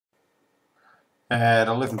At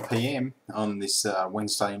 11 p.m. on this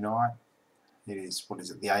Wednesday night. It is, what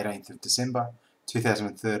is it, the 18th of December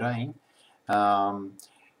 2013.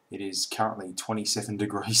 It is currently 27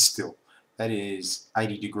 degrees still. That is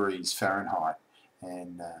 80 degrees Fahrenheit.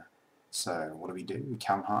 And so what do? We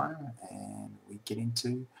come home and we get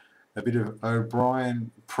into a bit of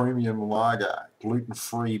O'Brien Premium Lager,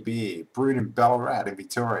 gluten-free beer, brewed in Ballarat in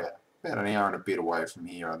Victoria. About an hour and a bit away from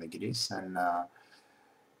here, I think it is. And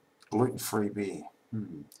gluten-free beer.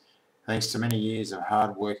 Thanks to many years of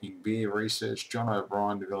hard-working beer research, John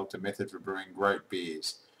O'Brien developed a method for brewing great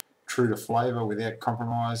beers. True to flavour without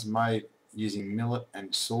compromise, made using millet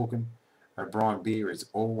and sorghum, O'Brien beer is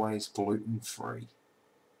always gluten-free.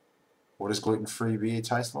 What does gluten-free beer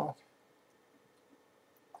taste like?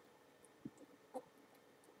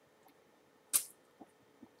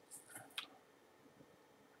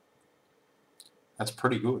 That's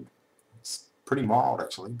pretty good. It's pretty mild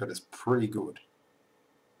actually, but it's pretty good.